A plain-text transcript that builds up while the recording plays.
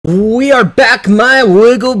We are back, my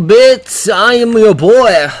Wiggle Bits. I am your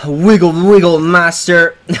boy, Wiggle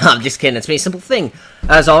Master. I'm just kidding, it's me, simple thing.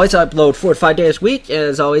 As always, I upload 4 to 5 days a week.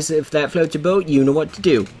 As always, if that floats your boat, you know what to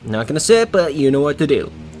do. Not gonna say it, but you know what to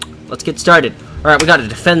do. Let's get started. Alright, we gotta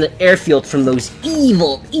defend the airfield from those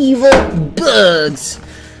evil bugs.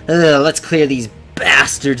 Let's clear these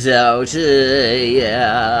bastards out.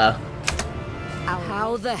 Yeah.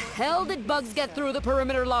 How the hell did bugs get through the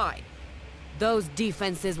perimeter line? Those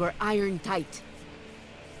defenses were iron tight.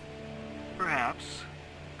 Perhaps,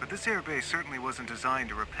 but this airbase certainly wasn't designed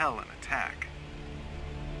to repel an attack.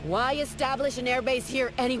 Why establish an airbase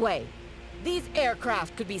here anyway? These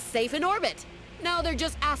aircraft could be safe in orbit. Now they're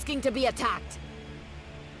just asking to be attacked.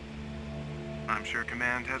 I'm sure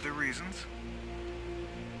Command had their reasons.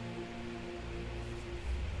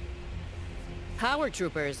 Power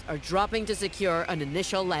troopers are dropping to secure an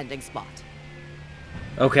initial landing spot.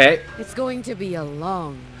 Okay. It's going to be a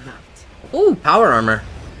long night. Ooh, power armor.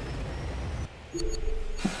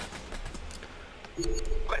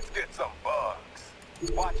 Let's get some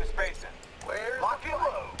bugs. Watch your spacing. Where's lock and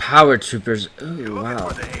load? Power troopers. Ooh, You looking wow.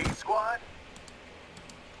 for the A squad?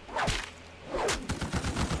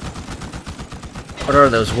 What are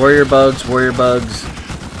those? Warrior bugs, warrior bugs.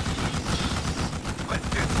 Let's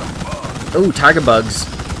get some bugs. Ooh, tiger bugs.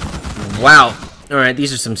 Wow. Alright,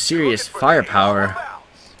 these are some serious firepower.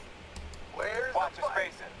 Where's watch your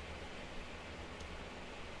spacing?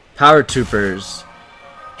 Power troopers.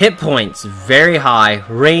 Hit points, very high.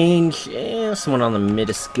 Range, someone on the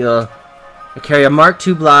mid skill. They carry a Mark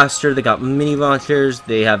II blaster. They got mini launchers.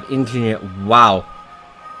 They have engineer. Wow.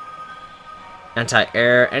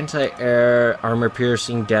 Anti-air, armor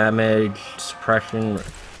piercing, damage, suppression.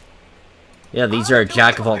 Yeah, these are a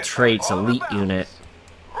jack of all traits elite unit.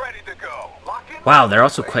 Ready to go. Lock and Wow, load. they're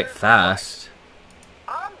also quite fast.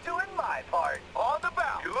 I'm doing my part. On the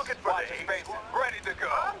bounce. You looking for the A squad? Ready to go.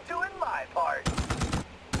 I'm doing my part.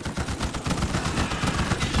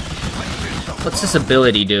 Let's get some What's this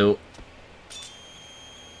ability do?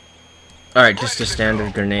 Alright, just a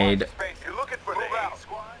standard grenade. You looking for the A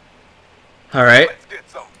squad? Alright, Let's get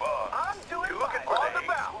some bugs. I'm doing you looking for the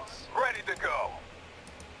bounce. Ready to go.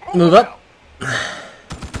 move up.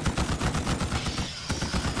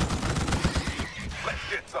 Let's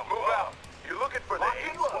get some move out. You looking for the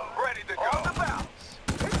A squad? Ready to go. On the bounce.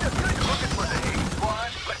 You looking for the A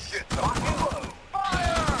squad? Let's get some bugs.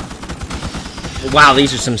 Fire! Wow,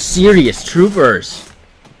 these are some serious troopers.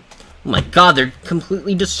 Oh my god, they're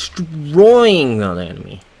completely destroying the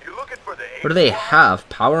enemy. You looking for the A What do they have?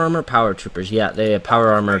 Power armor, power troopers. Yeah, they have power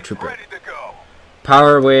armor trooper. Ready to go.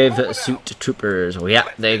 Power wave suit troopers. Oh yeah,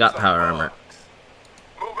 they got power armor.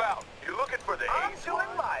 Move out. You looking for the A squad?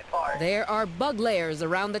 Doing my part. There are bug layers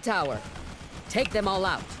around the tower. Take them all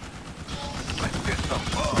out. Let's get some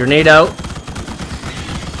bugs. Grenade out.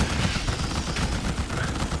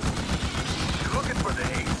 You looking for the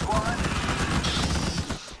A squad?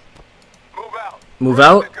 Move out. Move Ready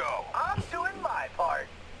out. to go. I'm doing my part.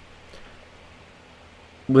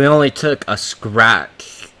 We only took a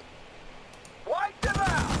scratch. Wipe them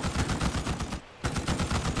out.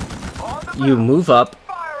 On the You bounce. move up.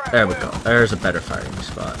 Fire at There we will. go. There's a better firing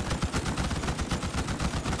spot.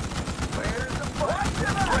 Where's the flag?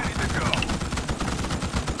 Ready to go.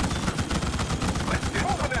 Let's get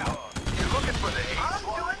moving out. You looking for the A squad? I'm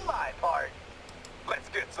doing my part. Let's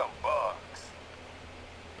get some bugs.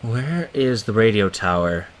 Where is the radio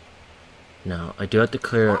tower? No, I do have to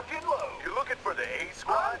clear. Lock and load. You looking for the A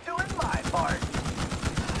squad? I'm doing my part.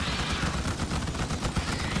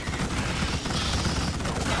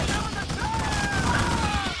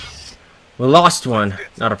 We lost one.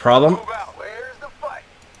 Not a problem. Move out. Where's the fight?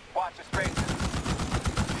 Watch your spaces.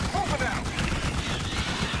 Moving out.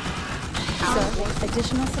 Sir,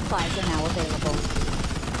 additional supplies are now available.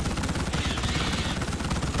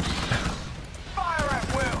 Fire at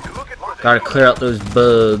will. You looking for the Gotta clear out those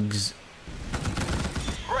bugs.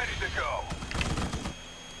 Ready to go.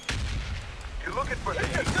 You looking for the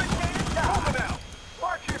A squad? Moving out.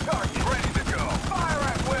 Mark your target. Ready to go. Fire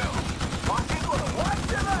at will. Lock and load. Watch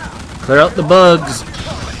them out. Clear out the bugs.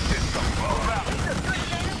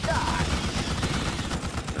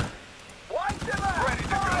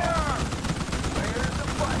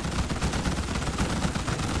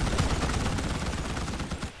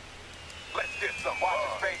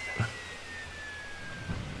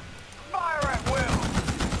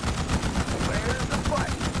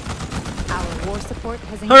 Our war support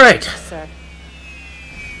has All right. increased, sir.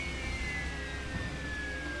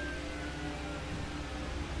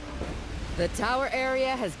 The tower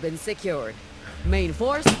area has been secured. Main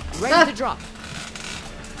force ready to drop.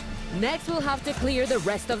 Next, we'll have to clear the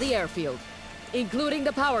rest of the airfield, including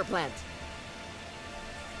the power plant,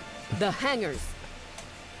 the hangars,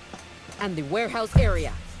 and the warehouse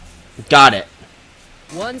area. Got it.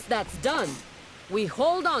 Once that's done, we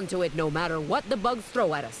hold on to it no matter what the bugs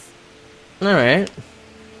throw at us. Alright.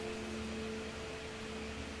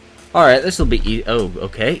 Alright, this will be oh,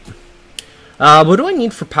 okay. What do I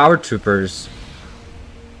need for power troopers?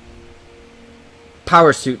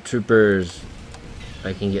 Power suit troopers.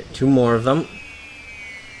 I can get 2 more of them.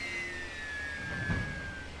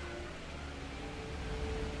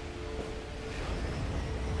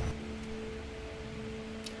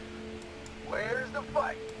 Where's the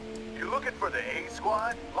fight? You looking for the A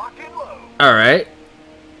squad? Lock in low. Alright.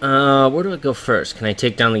 Where do I go first? Can I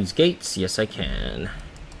take down these gates? Yes, I can.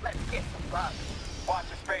 Let's get some bugs. Watch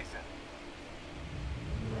your spacing.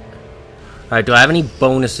 Alright, do I have any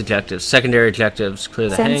bonus objectives? Secondary objectives, clear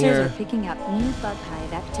the Sensors hangar. are picking up new bug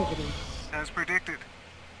hive activity. As predicted,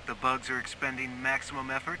 the bugs are expending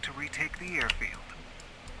maximum effort to retake the airfield.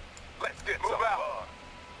 Let's get some out.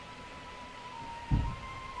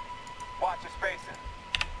 Watch your spacing.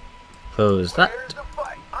 Close that. Where's the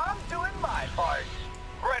fight? I'm doing my part.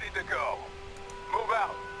 Ready to go. Move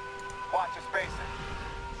out. Watch your spacing.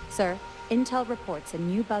 Sir, intel reports a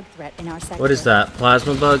new bug threat in our sector. What is that?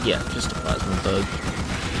 Plasma bug? Yeah, just a plasma bug.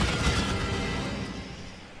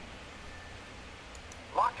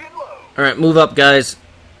 Lock in low. Alright, move up, guys.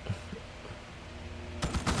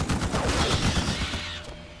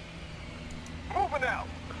 Moving out.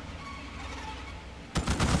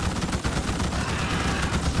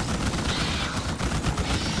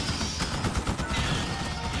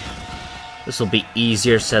 This will be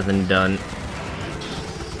easier said than done.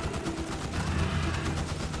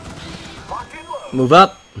 Lock in low. Move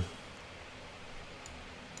up.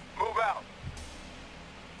 Move out.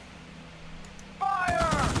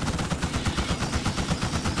 Fire!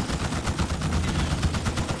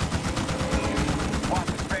 Watch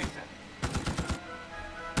your spacing.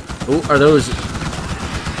 Oh, are those...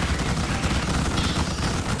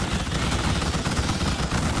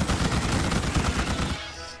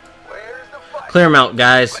 Where's the fight? Clear them out,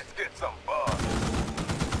 guys. Let's get some bugs.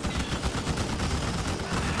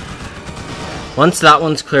 Once that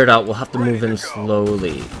one's cleared out, we'll have to move in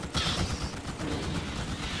slowly.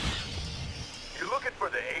 You looking for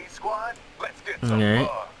the A squad? Let's get some Alright.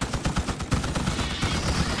 bugs.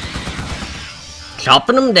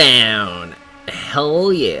 Chopping them down.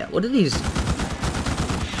 Hell yeah. What are these?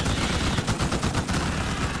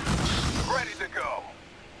 Ready to go.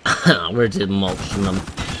 We're demolishing them.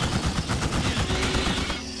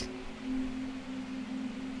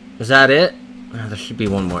 Is that it? Oh, there should be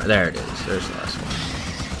one more. There it is. There's the last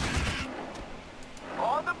one.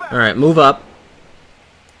 On the back. Alright, move up.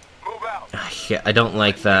 Move out. Ah, shit, I don't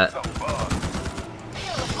like that. Some bugs.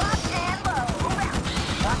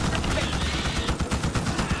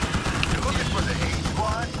 You looking for the A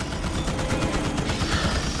squad?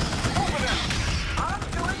 Moving out. I'm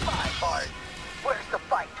doing my part. Where's the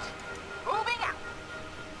fight? Moving out.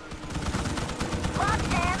 Lock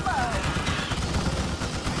and load.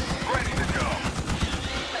 Ready to go.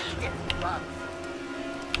 Let's get some bugs.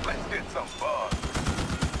 Let's get some bugs.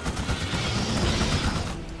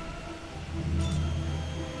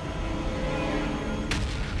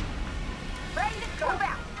 Ready to go. Move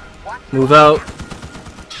out. Watch your Move out.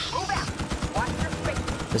 Move out. Watch your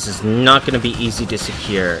space. This is not going to be easy to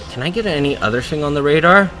secure. Can I get any other thing on the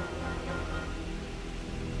radar?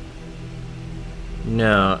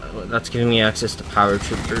 No, that's giving me access to power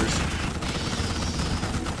troopers.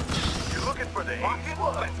 You're looking for the A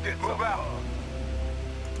squad? Let's get move out.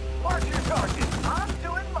 Mark your target. I'm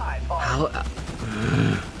doing my part. How?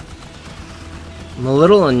 I'm a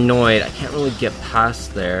little annoyed. I can't really get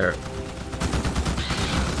past there.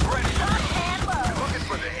 Ready. You're looking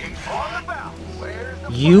for the A squad? On the bounce. Where's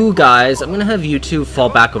the You guys, I'm going to have you two fall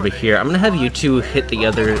back over here. I'm going to have you two hit the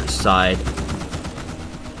other side.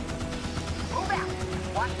 move out?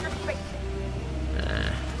 Watch your space.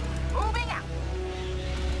 Moving out.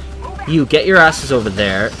 Move out. You, get your asses over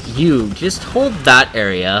there. You, just hold that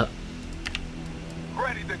area.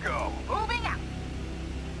 Ready to go. Moving out.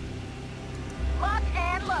 Lock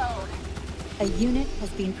and load. A unit has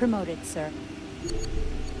been promoted, sir.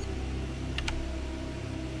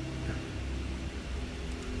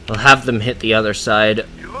 I'll have them hit the other side.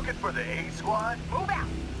 You looking for the A squad? Move out.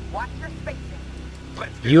 Watch your spacing.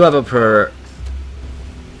 Let's get You have a per...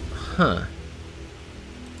 Huh.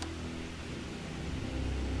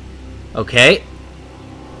 Okay.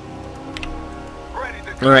 ready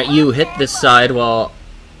to go. Alright, you hit this side while...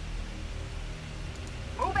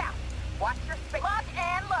 Move out. Watch your space. Lock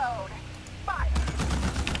and load.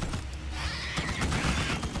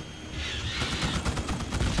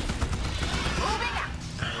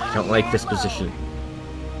 I don't like this position.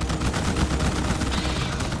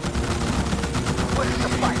 Where's the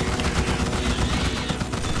fight?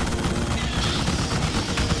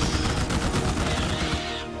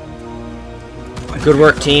 Good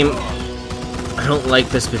work, team. I don't like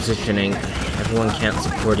this positioning. Everyone can't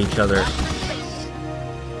support each other.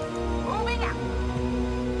 Moving out.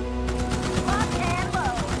 Lock and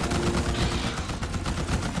load.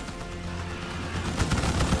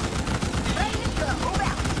 Ready to go. Move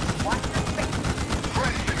out. Watch your space.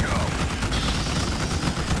 Ready to go.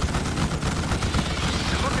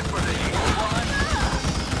 You're looking for the Eagle One?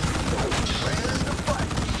 Where's the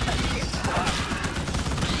fight? Let's get started.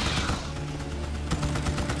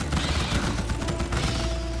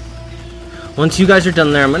 Once you guys are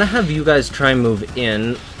done there, I'm gonna have you guys try and move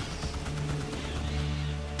in.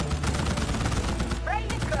 Ready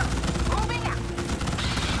to go. Moving out.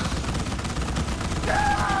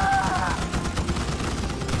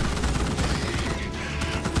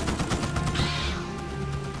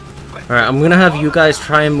 Alright, I'm gonna have you guys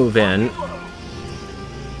try and move in.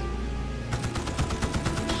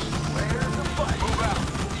 Where's the fight? Move out.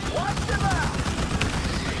 Watch them out.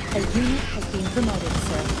 A unit has been promoted,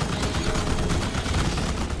 sir.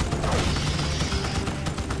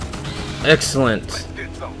 Excellent. Let's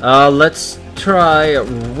get some. Let's try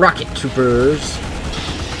rocket troopers.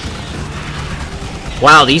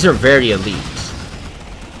 Wow, these are very elite.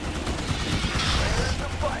 Where's the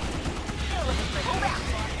fight? Still looking for move out.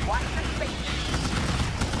 Watch your space.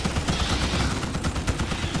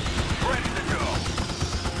 Ready to go.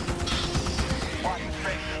 Watch your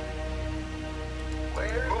space.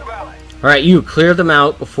 Where's move out. Alright, you clear them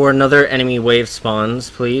out before another enemy wave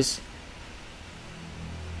spawns, please.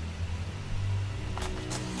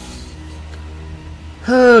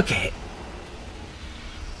 Okay.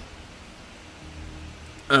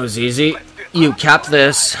 That was easy. You cap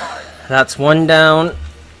this. That's one down.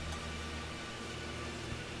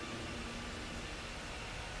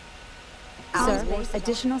 Sir,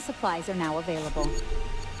 additional supplies are now available.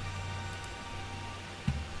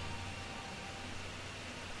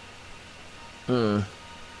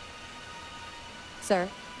 Sir,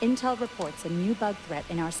 intel reports a new bug threat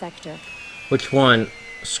in our sector. Which one?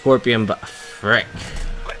 Scorpion frick.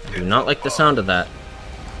 I do not like the sound of that.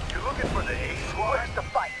 You're looking for the A squad? Where's the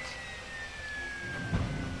fight?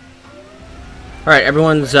 Alright,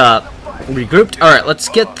 everyone's regrouped. Alright, let's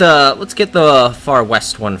get the far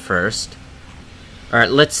west one first.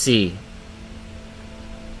 Alright, let's see.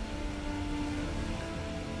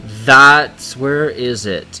 That's where is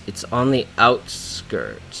it? It's on the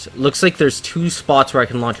outskirts. It looks like there's two spots where I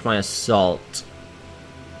can launch my assault.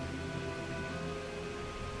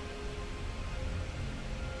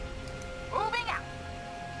 Moving out.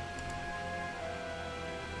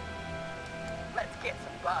 Let's get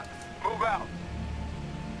some bugs. Move out.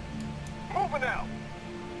 Moving out.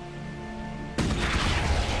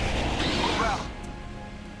 Move out.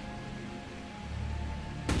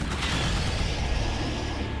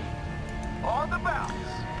 On the bounce.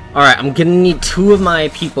 Alright, I'm gonna need two of my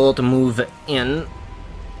people to move in.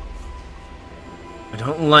 I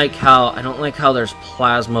don't like how there's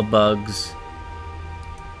plasma bugs.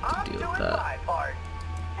 I'm deal with doing that. my part.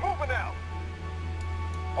 Moving out.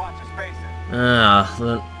 Watch your spacing.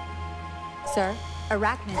 Sir,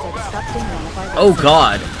 arachnids are disrupting one of our Oh bases.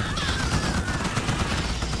 god.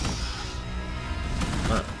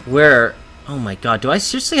 Where? Oh my god, do I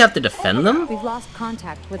seriously have to defend them? We've lost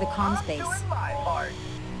contact with a comms base. Doing my part.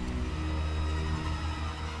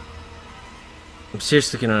 I'm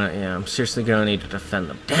seriously gonna need to defend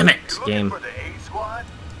them. Damn it, You looking game. for the A squad?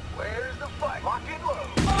 Where's the fight? Lock and load.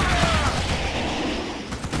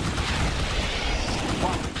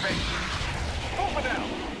 Watch your face. Moving out.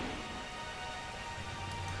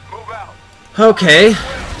 Move out. Okay.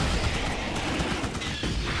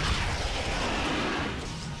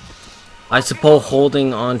 I suppose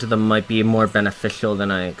holding on to them might be more beneficial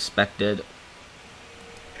than I expected.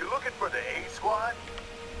 You looking for the A squad?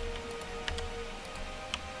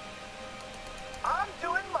 I'm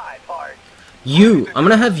doing my part. I'm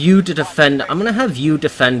gonna have you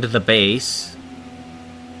defend the base.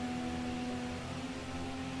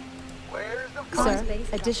 Where's the Sir,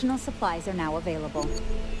 fight? additional supplies are now available.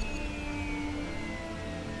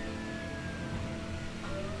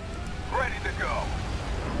 Ready to go.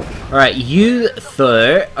 Alright, you,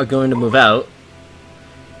 sir, are going to move out.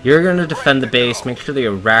 You're going to defend the base, make sure the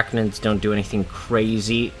arachnids don't do anything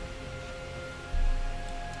crazy.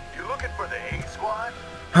 You looking for the A squad?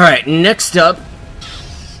 Alright, next up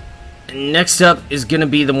is going to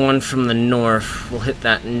be the one from the north. We'll hit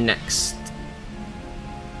that next.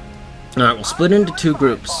 Alright, we'll split into two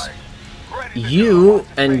groups. You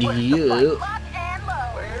and you.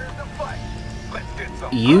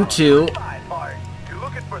 You two.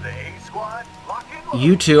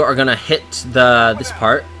 You two are gonna hit this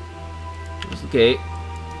part. There's the gate.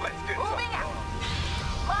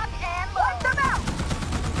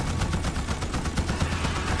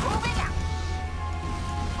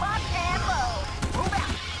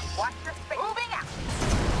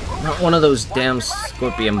 Not one of those damn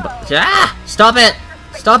scorpion bugs. Ah! Stop it!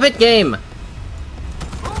 Stop it, game!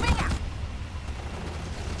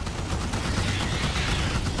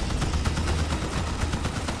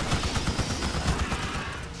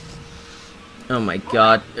 Oh my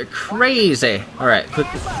god, they're crazy! Alright, quick.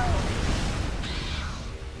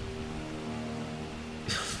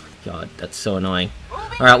 God, that's so annoying.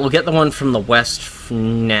 Alright, we'll get the one from the west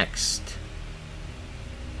next.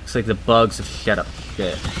 Looks like the bugs have shut up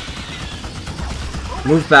shit.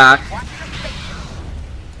 Move back.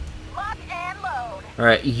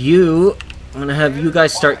 Alright, I'm gonna have you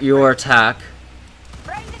guys start your attack.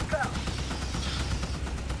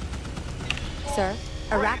 Sir,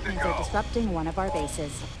 arachnids are disrupting one of our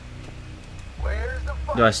bases.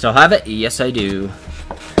 Do I still have it? Yes, I do.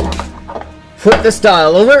 Flip this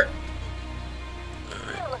dial over.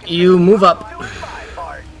 You move up.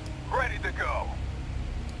 Ready to go.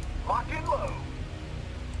 Lock and load.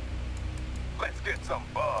 Let's get some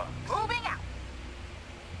bugs. Moving out.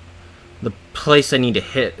 The place I need to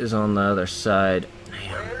hit is on the other side.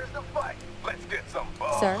 Where's the fight? Let's get some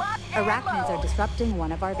bugs. Sir, arachnids are disrupting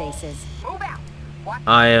one of our bases. Move out.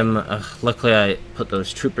 I am... luckily I put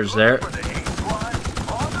those troopers there. For the A squad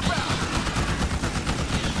on the bounce.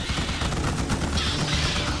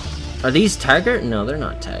 Are these Taggart? No, they're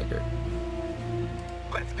not Taggart.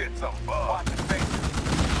 Let's get some bugs. Watch the faces.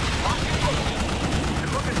 Lock and load.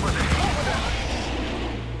 You're looking for the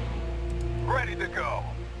A. Ready to go.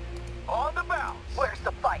 On the bounce. Where's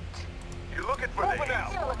the fight? You're looking for the A.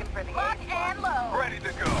 You're looking for the Lock and load. Ready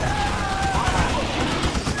to go.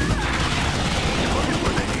 You're looking for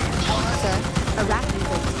the A squad. Sir, arachnids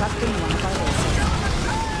are disrupting one of our bases.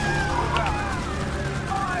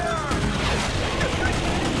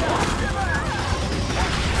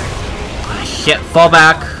 Shit, fall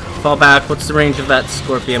back. Fall back. What's the range of that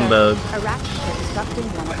scorpion bug? Arachnids are disrupting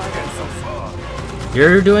one of our bases.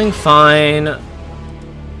 You're doing fine. I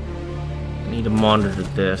need to monitor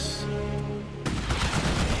this.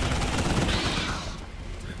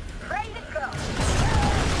 Ready to go.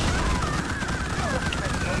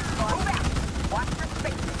 Watch your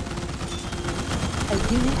space. A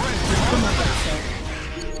unit is disconnected, sir.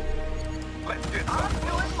 Let's get some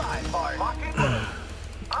doing my part. Lock and load.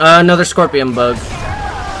 Another scorpion bug.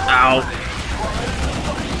 Ow.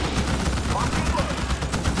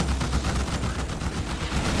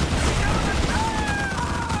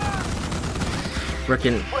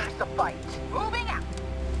 Frickin'. Where's the fight? Moving out.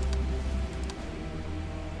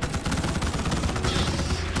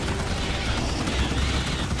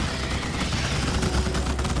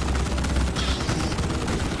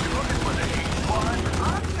 You're looking for the A squad?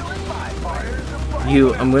 I'm doing my part.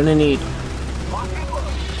 I'm gonna need... Lock and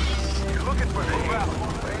load. You're looking for the A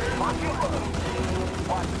squad. Lock and load.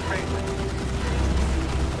 Watch the faces.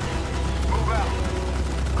 Move out.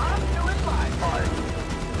 I'm doing my part.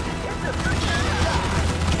 It's a good time.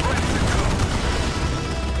 Ready to go.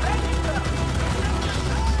 Ready to go.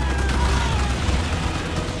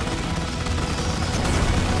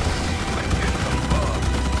 Let's get some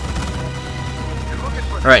bugs. You're looking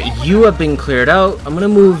for the Alright, you have been cleared out. I'm gonna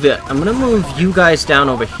move it. I'm gonna move you guys down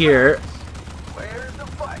over here. Where's the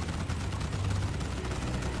fight?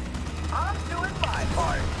 I'm doing my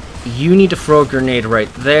part. You need to throw a grenade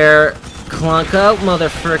right there. Clunk out,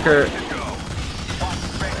 motherfricker. Go. Watch the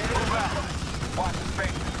space. Move out. Watch the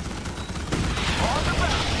space. On the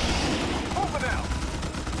bounce. Moving out.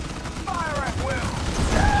 Fire at will.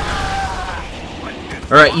 Let's get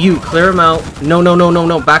Alright, you, clear him out. No, no, no, no,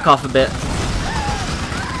 no. Back off a bit.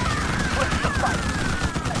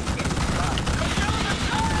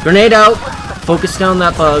 Grenade out. Focus down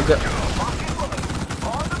that bug.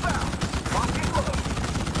 on the bounce. Lock and load.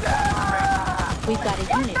 We've got a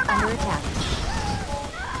unit under attack.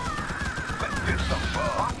 Let's get some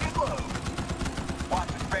bugs. Lock and load. Watch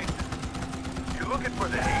the spaces. You're looking for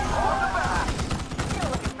the A on the bounce. You're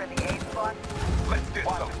looking for the A spot. Let's get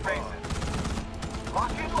some spaces.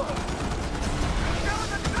 Lock and load.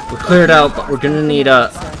 We're cleared out, but we're gonna need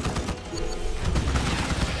a...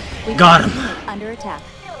 We've Got a him. unit under attack.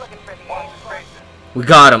 You're looking for the A spaces. We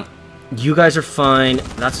got him. You guys are fine.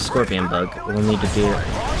 That's a scorpion bug. We'll need to do it.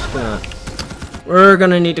 We're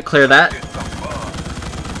gonna need to clear that.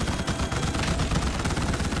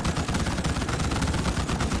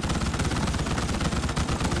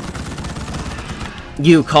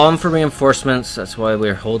 You call them for reinforcements. That's why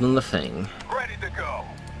we're holding the thing. Ready to go.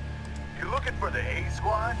 You looking for the A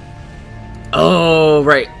squad? Oh,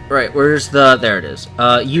 right. Where's the... There it is.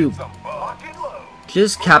 You Some lock and load.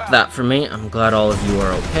 just cap that for me. I'm glad all of you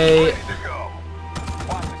are okay. Ready to go.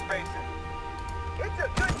 Watch the spaces. It's a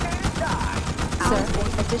good day to die. Sir,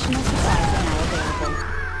 additional supplies are now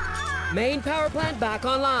available. Main power plant back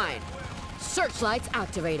online. Searchlights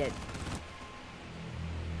activated.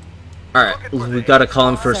 Alright, we gotta call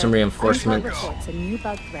him for Sir, some Intel reinforcements. reports a new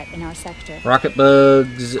bug threat in our sector. Rocket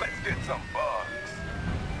bugs. Let's get some bugs.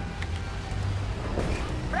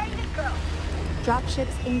 Ready to go.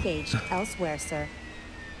 Dropships engaged elsewhere, sir.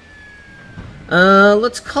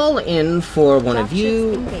 Let's call in for one of Dropships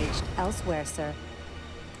you. engaged elsewhere, sir.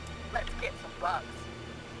 Let's get some bugs.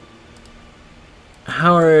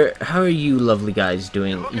 How are you lovely guys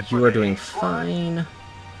doing? You are doing fine.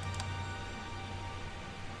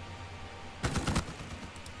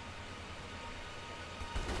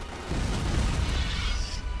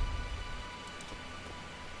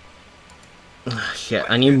 Ah, shit,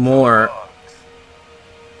 I need more.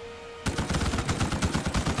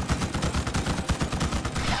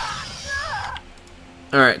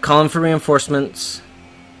 Alright, calling for reinforcements.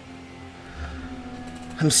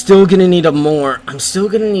 I'm still gonna need more.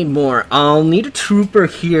 I'll need a trooper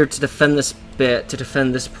here to defend this bit, to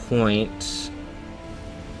defend this point.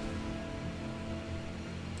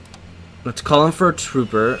 Let's call him for a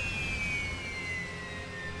trooper.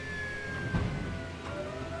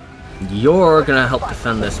 You're gonna help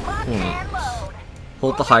defend this point.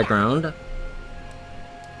 Hold the high ground.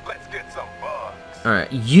 Let's get some bugs.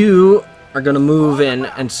 Alright, you are gonna move in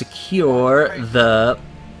and secure the...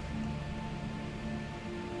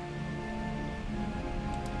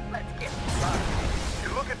 Let's get some bugs. You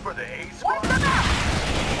looking for the A squad?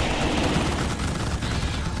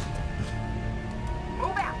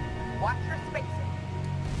 Move out. Watch your spacing.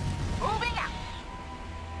 Moving out.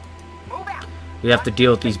 Move out. We have to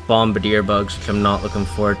deal with these bombardier bugs, which I'm not looking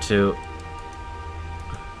forward to.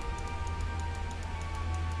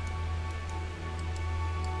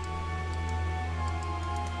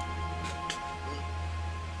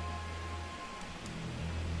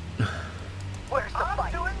 Where's the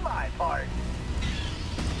fight? I'm doing my part.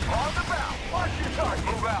 On the bow. Watch your target.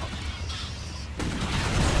 Move out.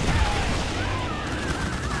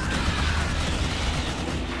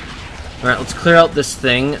 Alright, let's clear out this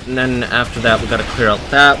thing, and then after that we gotta clear out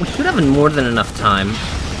that. We should have more than enough time.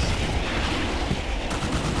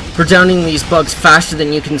 For downing these bugs faster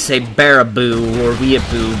than you can say baraboo or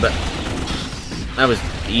weeaboo, but that was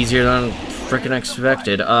easier than frickin'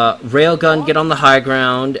 expected. Railgun, get on the high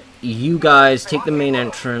ground. You guys take the main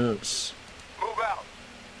entrance. Move out.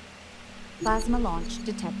 Plasma launch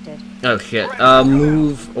detected. Oh shit.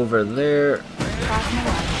 Move over there. Plasma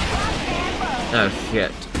launch. Oh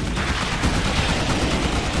shit.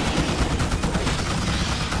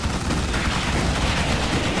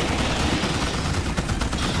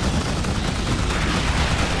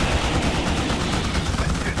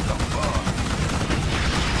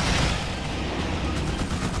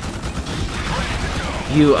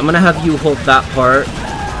 I'm gonna have you hold that part.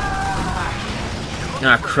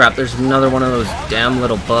 Ah crap, there's another one of those damn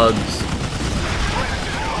little bugs.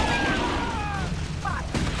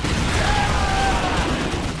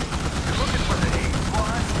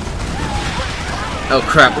 Oh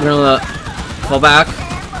crap, we're gonna fall back.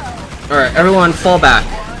 Alright, everyone fall back.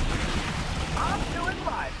 I'm doing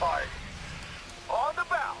my part. On the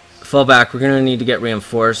bounce. Fall back, we're gonna need to get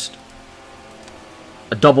reinforced.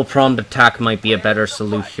 A double-pronged attack might be a better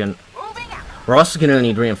solution. We're also gonna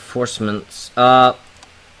need reinforcements. Call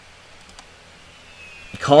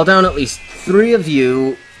down at least 3 of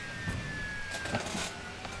you.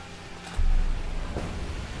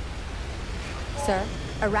 Sir,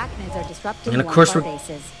 arachnids are disrupting And of one course of our we're-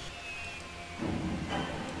 bases.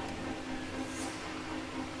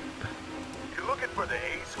 You looking for the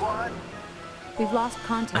A squad? We've lost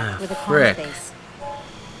contact with a frick. comm base.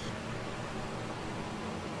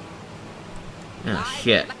 Oh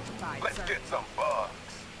shit. Let's get some bugs.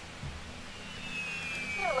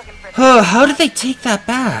 How did they take that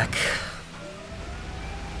back?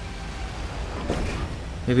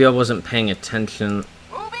 Maybe I wasn't paying attention.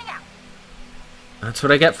 Moving out. That's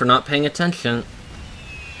what I get for not paying attention.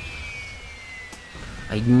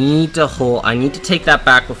 I need to take that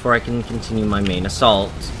back before I can continue my main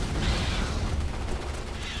assault.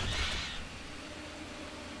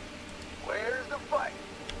 Where's the fight?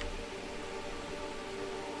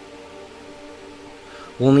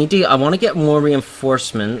 We'll need to, I want to get more You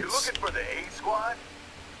reinforcements. looking for the A squad?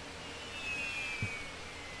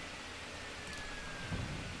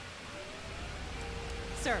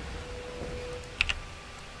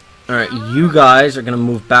 Alright, you guys are gonna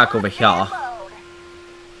move back over here.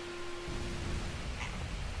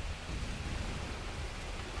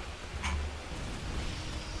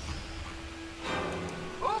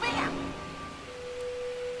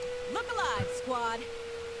 Look alive, squad.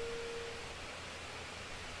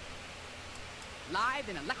 Live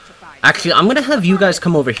and electrified. Actually, I'm gonna have you guys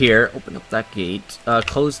come over here. Open up that gate.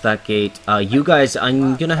 Close that gate. You guys,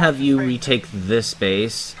 I'm gonna have you retake this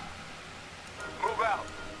base. Move out.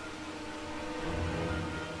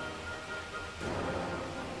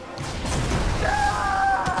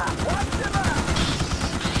 Watch him out.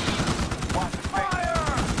 Watch the fire.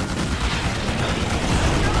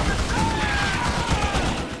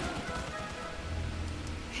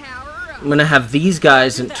 Power up. I'm gonna have these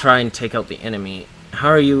guys and try and take out the enemy. How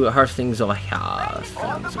are you? How are things over here?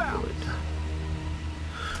 Things are good.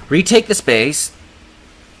 Retake the space.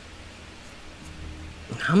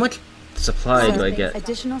 How much supply do I Survey. get?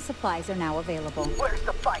 Additional supplies are now available. Where's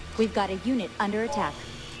the fight? We've got a unit under attack.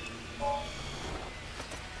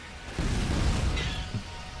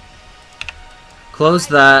 Close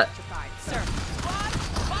that. Electrified, sir. Squad,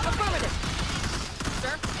 affirmative.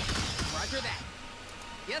 Sir, roger that.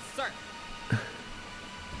 Yes, sir.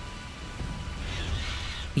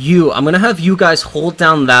 I'm gonna have you guys hold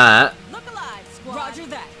down that. Look alive, squad. Roger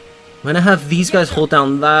that. I'm gonna have these guys hold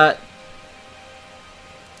down that.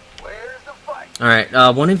 Where's the fight? Alright,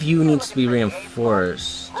 one of you needs to be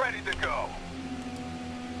reinforced. Ready to go.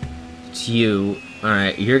 It's you.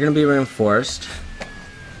 Alright, you're gonna be reinforced.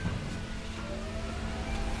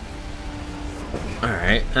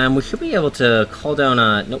 Alright, we should be able to call down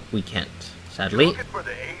nope, we can't, sadly. Looking for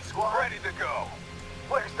the A squad. Ready to go.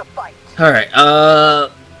 Where's the fight? Alright,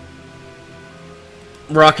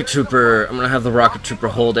 Rocket Trooper. I'm gonna have the Rocket Trooper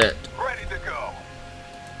hold it. Ready to go.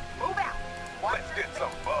 Move out. Let's get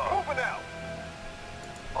some fun. Moving out.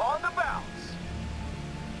 On the bounce.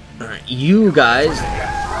 Alright, you guys.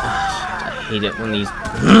 I hate it when these. I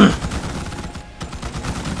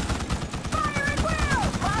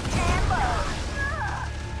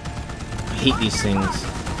hate these things.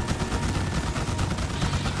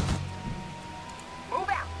 Move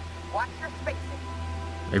out. Watch your spacing.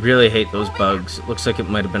 I really hate those bugs. It looks like it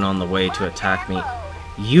might have been on the way to attack me.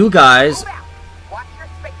 You guys. Move out. Watch your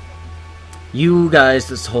spacing. You guys,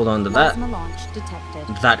 let's hold on to that. Plasma launch detected.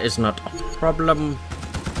 That is not a problem.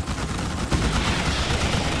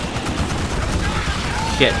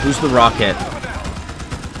 Shit, who's the rocket?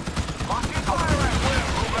 Launching fire at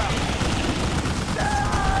will. Move out.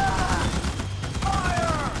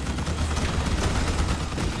 Fire!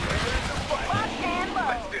 Where's the fight?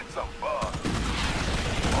 Let's get some fun.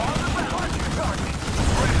 On the bounce. Watch your target.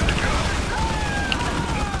 Ready to go.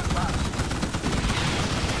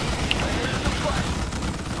 Where's the fight?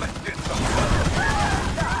 Let's get some fun.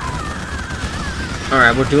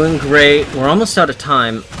 Alright, we're doing great. We're almost out of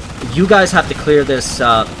time. You guys have to clear this,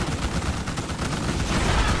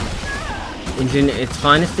 It's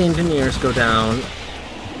fine if the engineers go down. You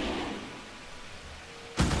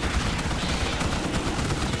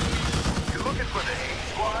looking for the A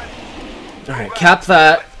squad? Alright, cap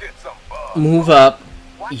that. Let's get some fun. Move up.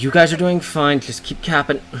 You guys are doing fine. Just keep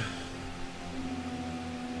capping.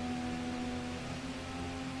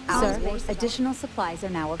 Sir, additional supplies are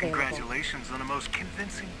now available. Congratulations on a most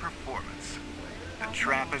convincing performance. The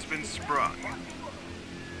trap has been sprung.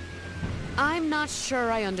 I'm not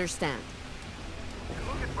sure I understand. You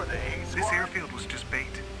looking for the A This squad? airfield was just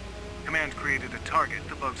bait. Command created a target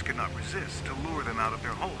the bugs could not resist to lure them out of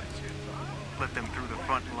their holes. Let them through the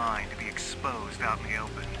front line to be exposed out in the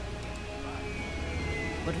open.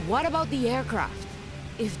 But what about the aircraft?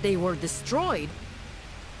 If they were destroyed,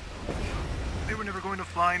 They were never going to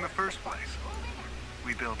fly in the first place.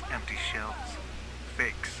 We built empty shells.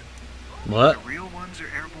 Fakes. What? The real ones are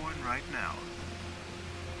airborne right now.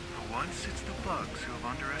 For once, it's the bugs who have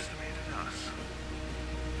underestimated us.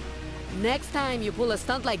 next time you pull a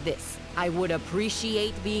stunt like this, I would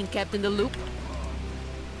appreciate being kept in the loop.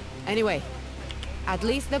 Anyway, at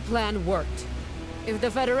least the plan worked. If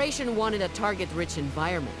the Federation wanted a target-rich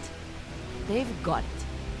environment, they've got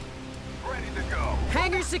it. Ready to go.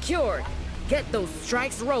 Hangar secured. Get those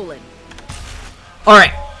strikes rolling.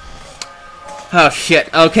 Alright. Oh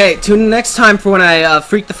shit. Okay, tune in next time for when I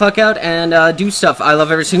freak the fuck out and do stuff. I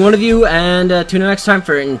love every single one of you, and tune in next time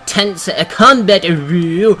for intense combat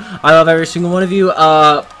review. I love every single one of you.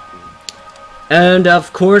 And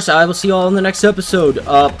of course, I will see you all in the next episode.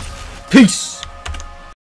 Peace!